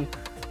 because then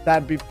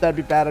that'd be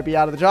bad. I'd be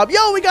out of the job.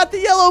 Yo, we got the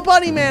yellow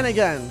bunny man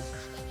again.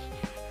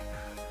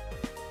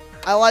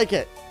 I like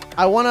it.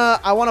 I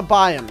wanna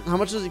buy him. How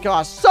much does he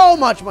cost? So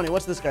much money.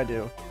 What's this guy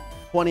do?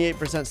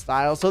 28%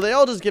 style. So they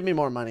all just give me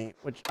more money,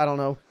 which I don't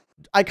know.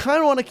 I kind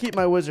of want to keep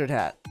my wizard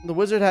hat. The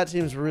wizard hat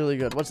seems really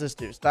good. What's this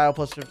do? Style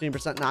plus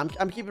 15%. Nah,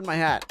 I'm keeping my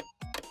hat.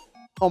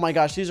 Oh my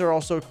gosh, these are all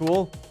so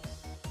cool.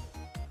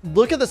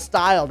 Look at the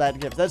style that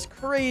gives. That's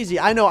crazy.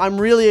 I know. I'm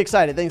really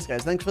excited. Thanks,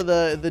 guys. Thanks for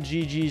the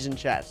GGs and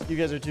chats. You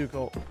guys are too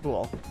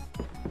cool.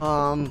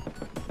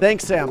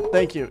 Thanks, Sam.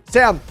 Thank you,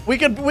 Sam. We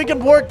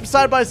could work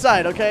side by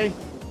side. Okay.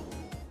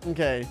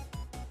 Okay.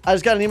 I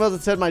just got an email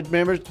that said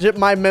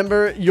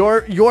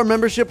your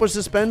membership was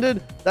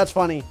suspended. That's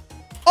funny.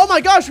 Oh my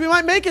gosh, we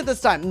might make it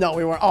this time. No,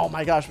 we weren't. Oh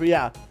my gosh, but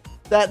yeah,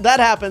 that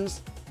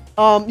happens.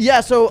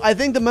 Yeah. So I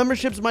think the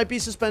memberships might be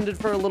suspended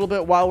for a little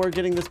bit while we're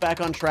getting this back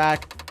on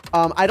track.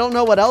 I don't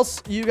know what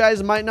else you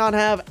guys might not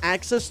have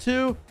access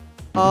to.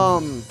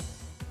 So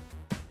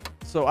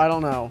I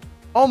don't know.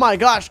 Oh my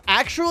gosh.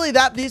 Actually,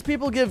 these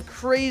people give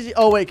crazy.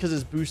 Oh wait, because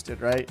it's boosted,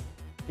 right?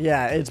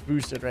 Yeah, it's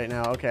boosted right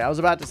now. Okay, I was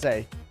about to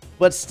say.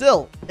 But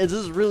still, this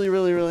is really,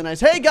 really, really nice.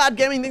 Hey, God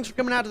Gaming, thanks for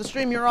coming out to the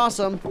stream. You're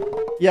awesome.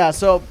 Yeah,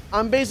 so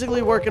I'm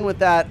basically working with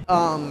that.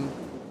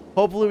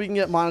 Hopefully we can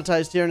get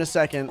monetized here in a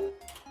second.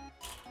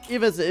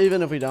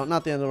 Even if we don't,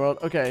 not the end of the world.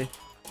 Okay.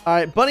 All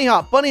right, bunny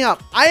hop.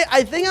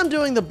 I think I'm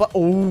doing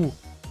the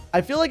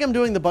I feel like I'm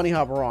doing the bunny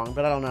hop wrong,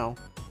 but I don't know.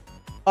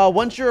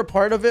 Once you're a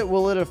part of it,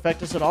 will it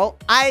affect us at all?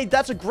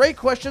 That's a great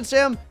question,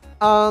 Sam.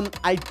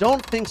 I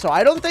don't think so.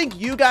 I don't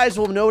think you guys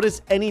will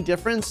notice any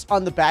difference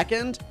on the back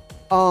end.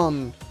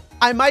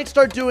 I might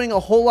start doing a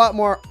whole lot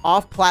more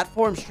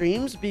off-platform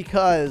streams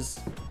because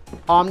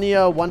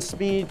Omnia wants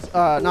me,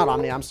 not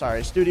Omnia, I'm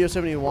sorry, Studio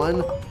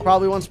 71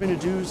 probably wants me to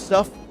do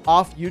stuff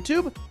off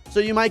YouTube. So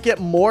you might get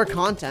more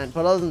content,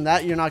 but other than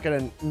that,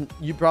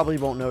 you probably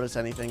won't notice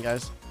anything,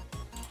 guys.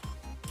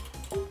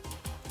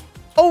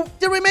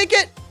 Did we make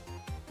it?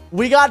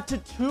 We got to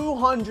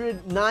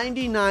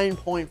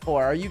 299.4.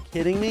 Are you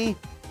kidding me?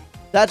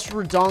 That's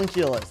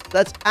redonkulous.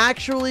 That's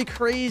actually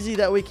crazy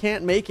that we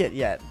can't make it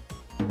yet.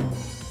 All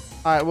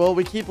right, well,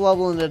 we keep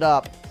leveling it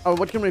up. Oh,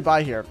 what can we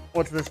buy here?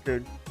 What's this,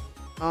 dude?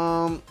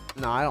 No,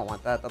 I don't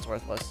want that. That's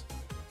worthless.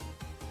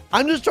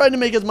 I'm just trying to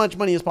make as much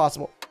money as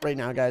possible right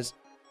now, guys.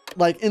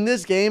 Like, in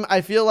this game,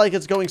 I feel like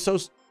it's going so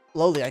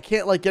slowly. I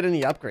can't, like, get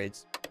any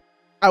upgrades.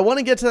 I want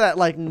to get to that,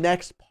 like,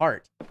 next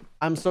part.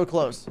 I'm so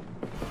close.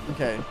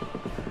 Okay.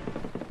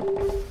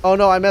 Oh,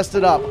 no, I messed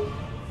it up.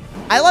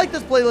 I like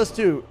this playlist,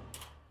 too.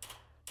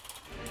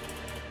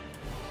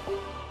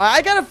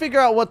 I gotta figure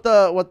out what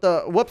the,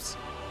 whoops.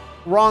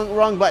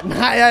 Wrong button.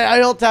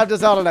 I alt-tapped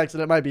this out on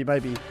accident. Might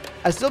be.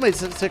 I still made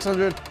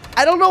 600.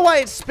 I don't know why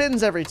it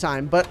spins every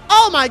time, but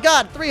oh my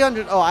god,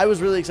 300. Oh, I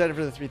was really excited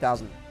for the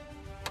 3,000.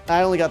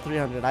 I only got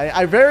 300.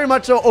 I very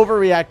much so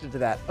overreacted to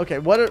that. Okay,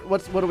 what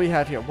do we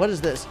have here? What is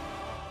this?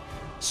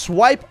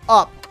 Swipe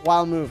up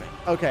while moving.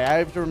 Okay, I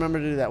have to remember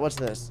to do that. What's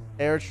this?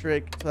 Air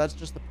trick. So that's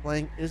just the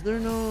playing. Is there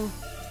no...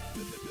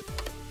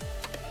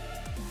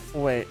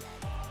 Wait.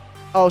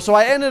 Oh, so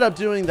I ended up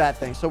doing that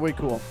thing. So we're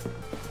cool.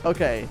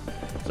 Okay.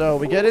 So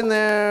we get in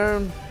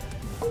there.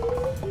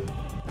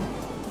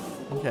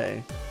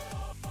 Okay.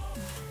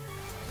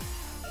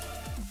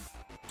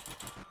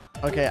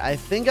 Okay, I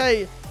think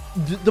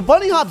the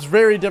bunny hop's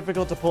very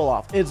difficult to pull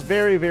off. It's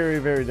very, very,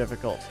 very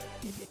difficult.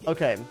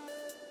 Okay.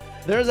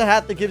 There's a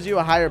hat that gives you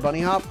a higher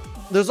bunny hop.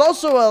 There's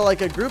also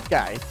like a group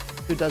guy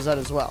who does that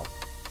as well.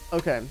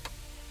 Okay.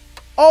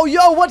 Oh,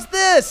 yo, what's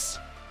this?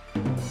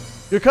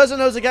 Your cousin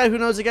knows a guy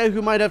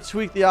who might have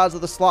tweaked the odds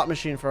of the slot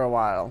machine for a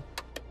while.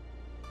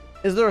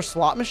 Is there a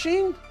slot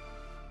machine?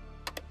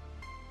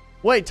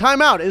 Wait,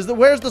 time out.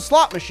 Where's the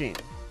slot machine?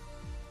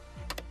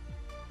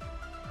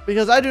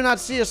 Because I do not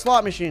see a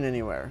slot machine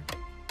anywhere.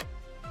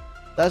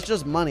 That's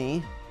just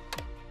money.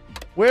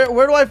 Where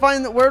do I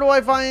find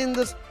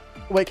this?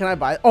 Wait, can I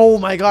buy it? Oh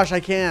my gosh, I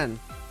can.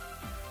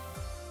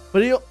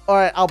 But all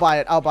right, I'll buy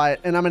it.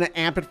 And I'm going to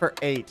amp it for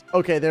 8.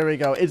 Okay, there we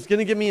go. It's going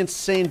to give me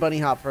insane bunny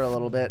hop for a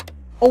little bit.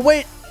 Oh,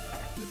 wait.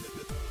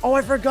 Oh,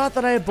 I forgot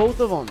that I had both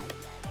of them.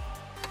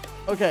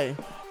 Okay.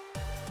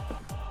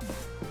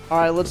 All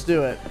right, let's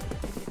do it.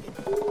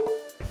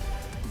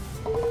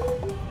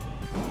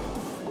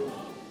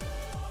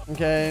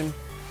 Okay.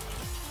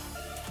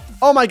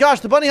 Oh my gosh,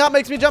 the bunny hop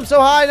makes me jump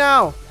so high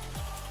now.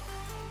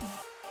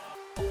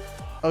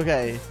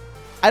 Okay.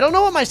 I don't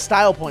know what my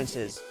style points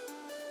is.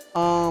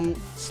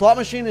 Slot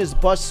machine is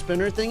bus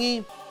spinner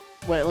thingy.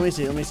 Wait, let me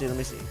see.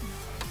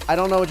 I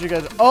don't know what you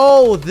guys...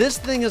 Oh, this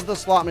thing is the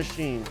slot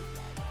machine.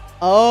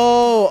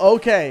 Oh,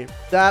 okay.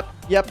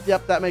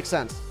 Yep, that makes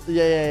sense.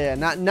 Yeah.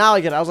 Now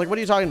I get it. I was like, what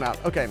are you talking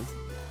about? Okay.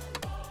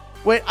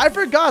 Wait, I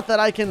forgot that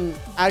I can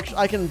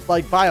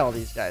like buy all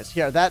these guys.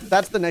 Here,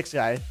 that's the next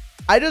guy.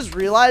 I just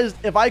realized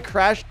if I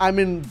crash, I'm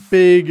in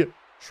big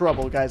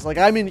trouble, guys. Like,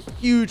 I'm in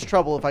huge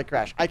trouble if I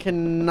crash. I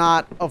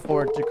cannot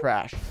afford to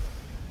crash.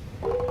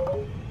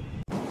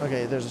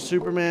 Okay, there's a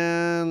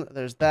Superman.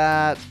 There's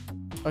that.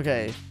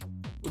 Okay.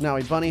 Now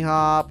we bunny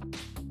hop.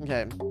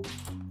 Okay.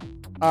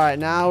 All right,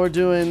 now we're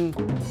doing...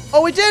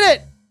 Oh, we did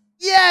it!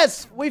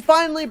 Yes! We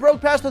finally broke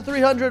past the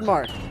 300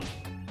 mark.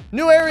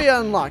 New area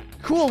unlocked.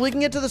 Cool, we can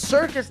get to the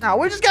circus now.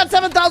 We just got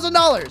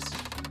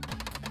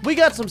 $7,000. We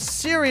got some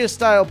serious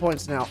style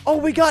points now. Oh,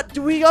 we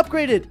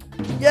upgraded.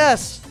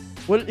 Yes.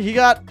 What he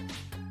got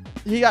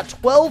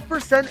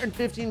 12% and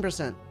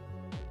 15%.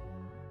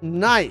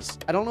 Nice.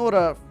 I don't know what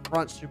a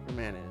front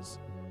Superman is.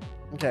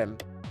 Okay.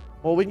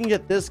 Well, we can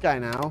get this guy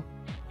now,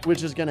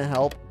 which is going to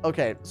help.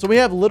 Okay. So we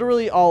have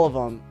literally all of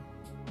them.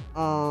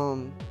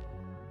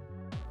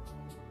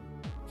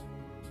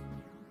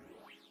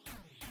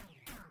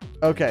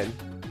 Okay.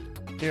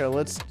 Here,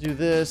 let's do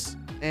this.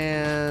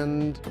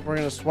 And we're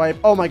going to swipe.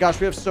 Oh my gosh,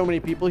 we have so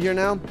many people here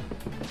now.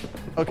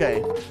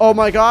 Okay. Oh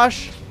my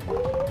gosh.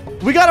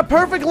 We got a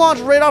perfect launch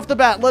right off the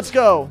bat. Let's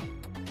go.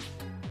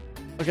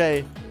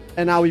 Okay.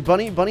 And now we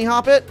bunny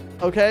hop it.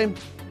 Okay.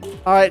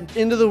 All right.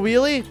 Into the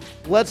wheelie.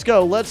 Let's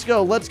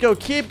go.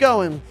 Keep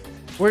going.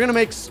 We're going to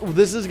make...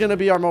 This is going to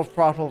be our most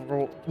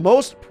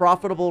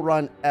profitable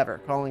run ever.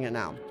 Calling it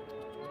now.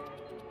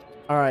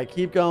 All right.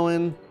 Keep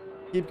going.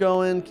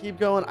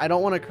 I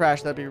don't want to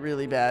crash. That'd be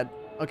really bad.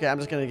 Okay, I'm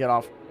just going to get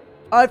off.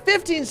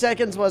 15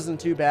 seconds wasn't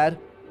too bad.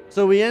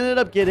 So we ended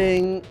up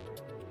getting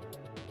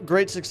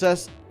great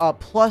success.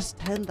 Plus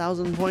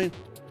 10,000 points.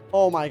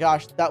 Oh my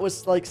gosh. That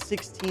was like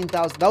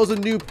 16,000. That was a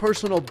new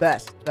personal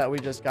best that we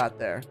just got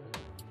there.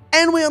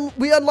 And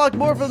we unlocked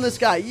more from this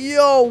guy.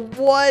 Yo,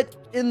 what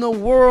in the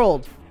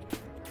world?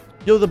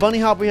 Yo, the bunny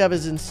hop we have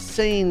is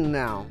insane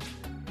now.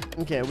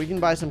 Okay, we can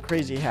buy some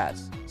crazy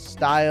hats.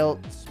 Style,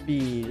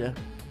 speed.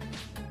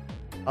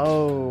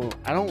 Oh,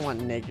 I don't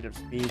want negative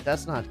speed.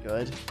 That's not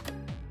good.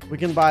 We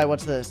can buy,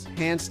 what's this?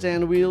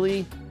 Handstand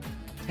wheelie.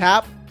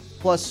 Tap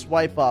plus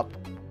swipe up.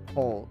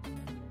 Hold.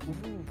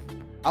 Ooh,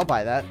 I'll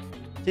buy that.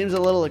 Seems a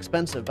little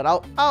expensive, but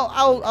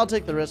I'll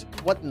take the risk.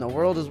 What in the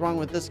world is wrong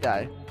with this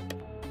guy?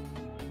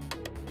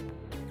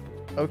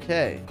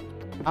 Okay.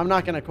 I'm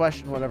not going to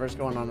question whatever's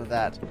going on with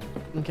that.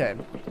 Okay.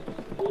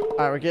 All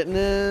right, we're getting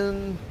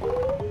in.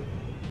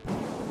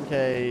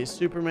 Okay,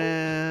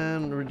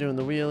 Superman. We're doing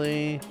the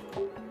wheelie.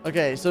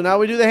 Okay, so now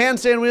we do the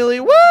handstand wheelie.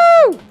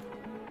 Woo!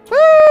 Woo,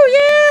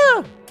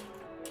 yeah!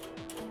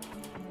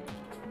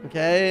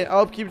 Okay,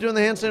 oh, keep doing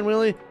the handstand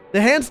wheelie. The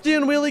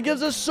handstand wheelie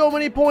gives us so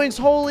many points.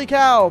 Holy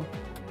cow.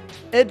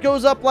 It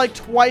goes up like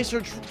twice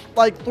or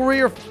like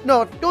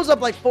no, it goes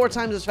up like 4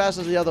 times as fast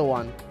as the other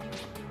one.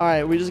 All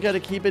right, we just got to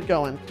keep it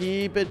going.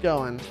 Keep it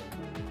going.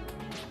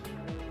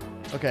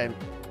 Okay.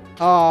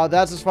 Oh,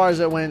 that's as far as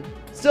it went.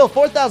 Still,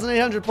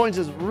 4,800 points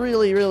is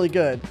really, really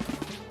good.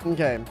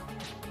 Okay.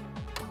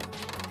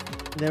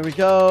 There we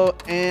go.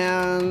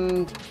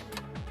 And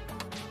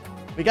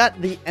we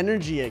got the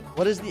energy egg.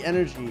 What is the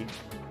energy?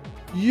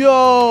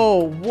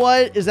 Yo,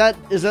 what is that?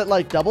 Is that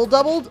like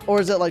doubled or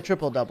is it like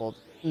triple doubled?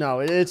 No,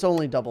 it's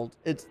only doubled.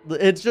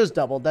 It's just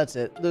doubled. That's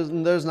it.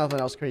 There's nothing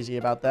else crazy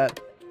about that.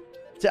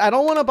 See, I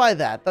don't want to buy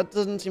that. That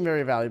doesn't seem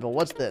very valuable.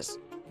 What's this?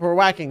 For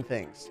whacking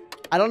things.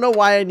 I don't know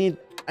why I need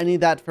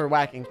that for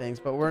whacking things,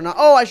 but we're not.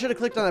 Oh, I should have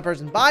clicked on that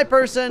person. Bye,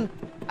 person.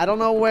 I don't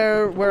know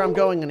where I'm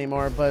going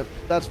anymore, but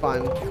that's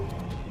fine. All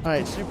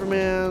right,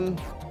 Superman.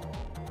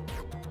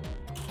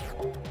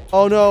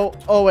 Oh, no.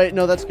 Oh, wait.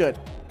 No, that's good.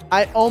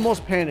 I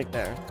almost panicked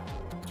there.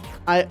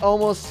 I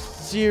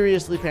almost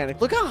seriously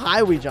panicked. Look how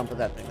high we jump with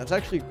that thing. That's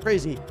actually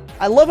crazy.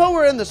 I love how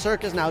we're in the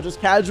circus now, just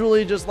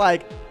casually just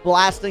like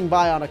blasting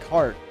by on a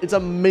cart. It's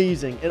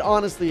amazing. It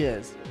honestly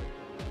is.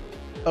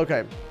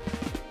 Okay.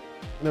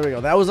 There we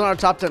go. That was in our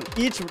top 10.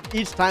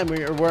 Each time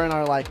we're in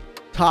our like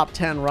top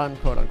 10 run,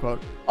 quote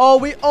unquote. Oh,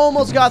 we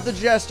almost got the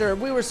Jester.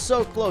 We were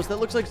so close. That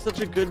looks like such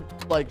a good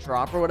like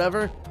drop or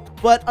whatever.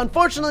 But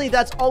unfortunately,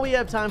 that's all we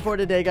have time for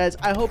today, guys.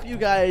 I hope you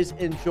guys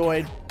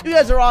enjoyed. You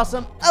guys are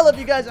awesome. I love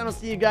you guys, and I'll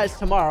see you guys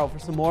tomorrow for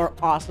some more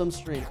awesome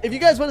streams. If you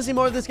guys want to see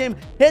more of this game,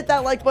 hit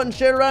that like button,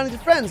 share it around with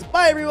your friends.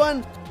 Bye,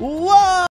 everyone. Whoa!